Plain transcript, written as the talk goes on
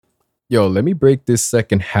Yo, let me break this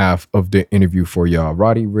second half of the interview for y'all.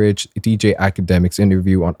 Roddy Ricch, DJ Akademiks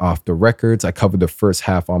interview on Off the Records. I covered the first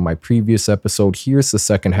half on my previous episode. Here's the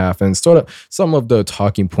second half and sort of some of the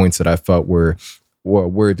talking points that I felt were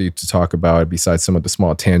worthy to talk about besides some of the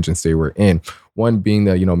small tangents they were in. One being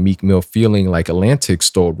that, Meek Mill feeling like Atlantic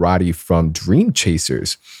stole Roddy from Dream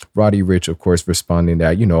Chasers. Roddy Ricch, of course, responding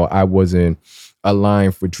that, I wasn't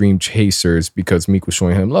aligned for Dream Chasers because Meek was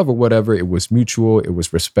showing him love or whatever. It was mutual. It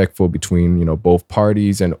was respectful between, both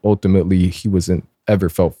parties. And ultimately, he wasn't ever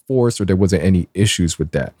felt forced or there wasn't any issues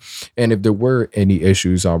with that. And if there were any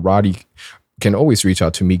issues, Roddy can always reach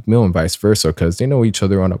out to Meek Mill and vice versa because they know each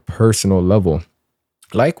other on a personal level.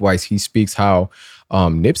 Likewise, he speaks how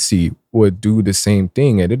Nipsey would do the same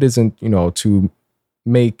thing. And it isn't, to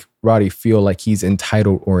make Roddy feel like he's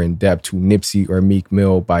entitled or in debt to Nipsey or Meek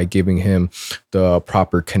Mill by giving him the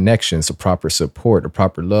proper connections, the proper support, the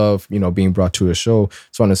proper love, being brought to a show,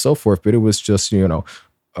 so on and so forth. But it was just, a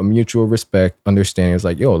mutual respect, understanding. It's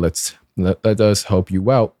like, yo, let us help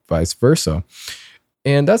you out, vice versa.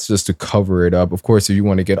 And that's just to cover it up. Of course, if you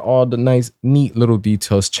want to get all the nice, neat little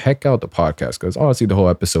details, check out the podcast because honestly, the whole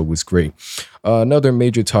episode was great. Another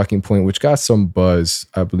major talking point, which got some buzz,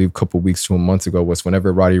 I believe a couple weeks to a month ago, was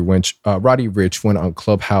whenever Roddy Ricch went on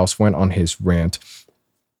Clubhouse, went on his rant.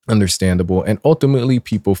 Understandable. And ultimately,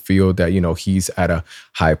 people feel that, he's at a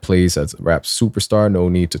high place as a rap superstar. No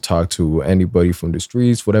need to talk to anybody from the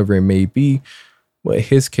streets, whatever it may be. But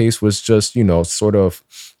his case was just, sort of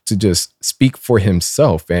to just speak for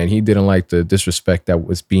himself. And he didn't like the disrespect that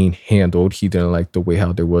was being handled. He didn't like the way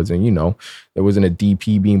how there wasn't a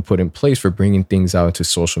DP being put in place for bringing things out into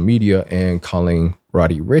social media and calling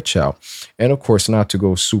Roddy Ricch out. And of course, not to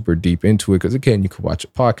go super deep into it, because again, you could watch a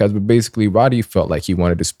podcast, but basically Roddy felt like he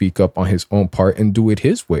wanted to speak up on his own part and do it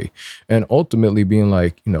his way. And ultimately being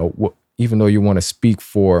like, even though you want to speak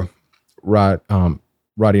for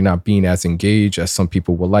Roddy not being as engaged as some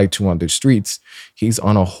people would like to on the streets, he's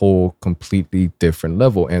on a whole completely different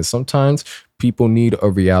level. And sometimes people need a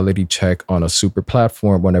reality check on a super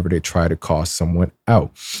platform whenever they try to call someone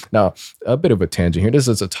out. Now, a bit of a tangent here. This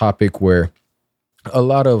is a topic where a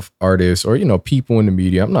lot of artists or, people in the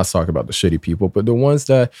media, I'm not talking about the shitty people, but the ones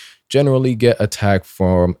that generally get attacked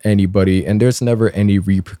from anybody and there's never any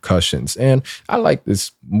repercussions. And I like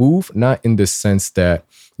this move, not in the sense that,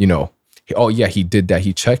 oh yeah, he did that,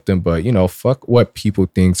 he checked them, but fuck what people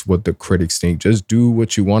think, what the critics think. Just do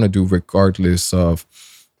what you want to do regardless of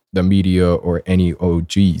the media or any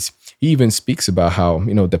OGs. He even speaks about how,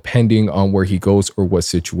 depending on where he goes or what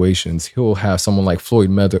situations, he'll have someone like Floyd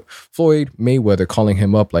Mayweather calling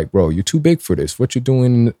him up like, bro, you're too big for this. What you're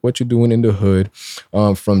doing in the hood.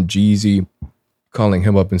 From Jeezy calling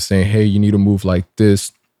him up and saying, hey, you need to move like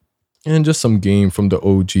this. And just some game from the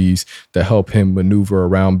OGs that help him maneuver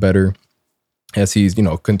around better as he's,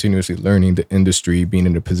 continuously learning the industry, being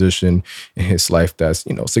in a position in his life that's,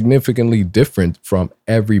 significantly different from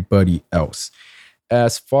everybody else.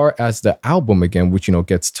 As far as the album, again, which,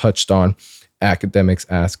 gets touched on, academics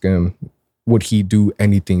ask him, would he do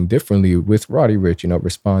anything differently with Roddy Ricch,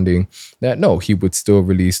 responding that no, he would still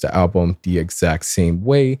release the album the exact same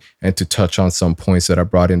way. And to touch on some points that I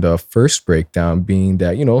brought in the first breakdown, being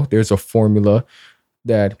that, there's a formula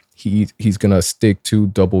that he's going to stick to,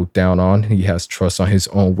 double down on. He has trust on his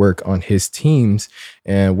own work, on his teams.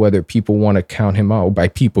 And whether people want to count him out, by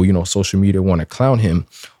people, social media want to clown him,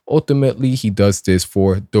 ultimately, he does this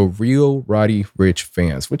for the real Roddy Ricch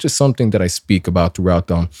fans, which is something that I speak about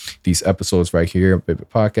throughout these episodes right here on the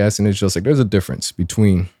podcast. And it's just like, there's a difference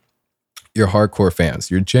between your hardcore fans,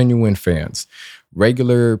 your genuine fans,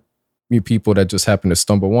 regular people that just happen to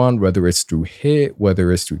stumble on, whether it's through hit,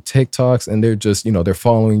 whether it's through TikToks, and they're just, they're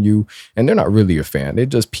following you and they're not really a fan. They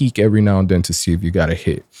just peek every now and then to see if you got a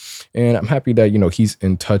hit. And I'm happy that, he's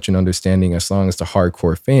in touch and understanding as long as the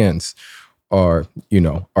hardcore fans are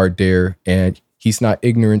there, and he's not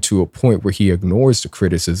ignorant to a point where he ignores the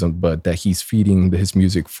criticism, but that he's feeding his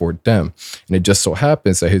music for them. And it just so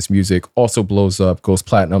happens that his music also blows up, goes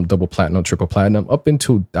platinum, double platinum, triple platinum, up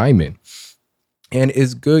into diamond. And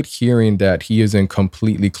it's good hearing that he isn't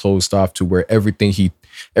completely closed off to where everything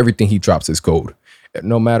he drops is gold.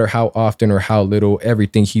 No matter how often or how little,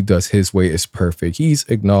 everything he does his way is perfect. He's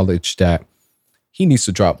acknowledged that he needs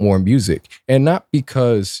to drop more music, and not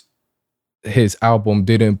because his album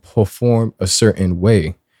didn't perform a certain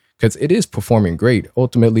way, because it is performing great.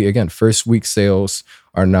 Ultimately, again, first week sales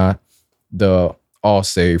are not the all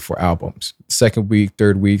say for albums. Second week,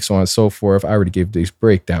 third week, so on and so forth. I already gave this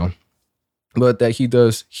breakdown. But that he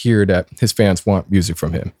does hear that his fans want music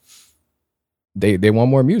from him. They want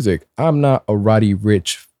more music. I'm not a Roddy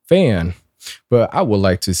Ricch fan, But I would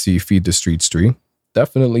like to see Feed the Streets 3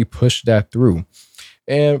 definitely push that through.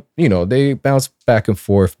 And, they bounce back and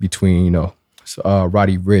forth between,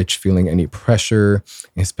 Roddy Ricch feeling any pressure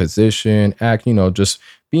in his position, just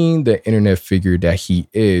being the internet figure that he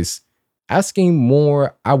is, asking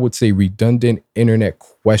more, I would say, redundant internet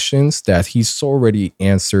questions that he's already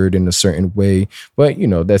answered in a certain way. But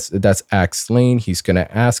that's Axe Lane. He's gonna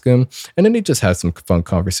ask him, and then they just had some fun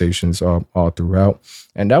conversations all throughout.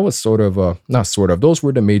 And that was those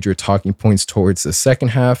were the major talking points towards the second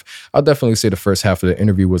half. I'll definitely say the first half of the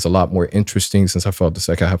interview was a lot more interesting, since I felt the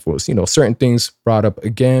second half was, certain things brought up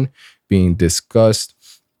again, being discussed.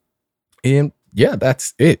 And yeah,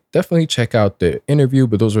 that's it. Definitely check out the interview,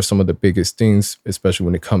 but those are some of the biggest things, especially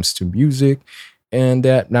when it comes to music. And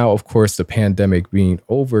that now, of course, the pandemic being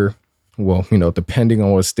over, well, depending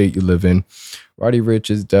on what state you live in, Roddy Ricch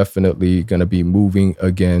is definitely going to be moving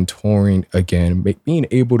again, touring again, being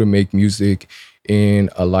able to make music in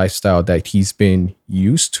a lifestyle that he's been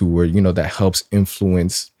used to, or, that helps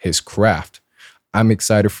influence his craft. I'm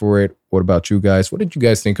excited for it. What about you guys? What did you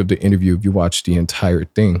guys think of the interview if you watched the entire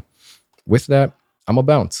thing? With that, I'm a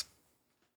bounce.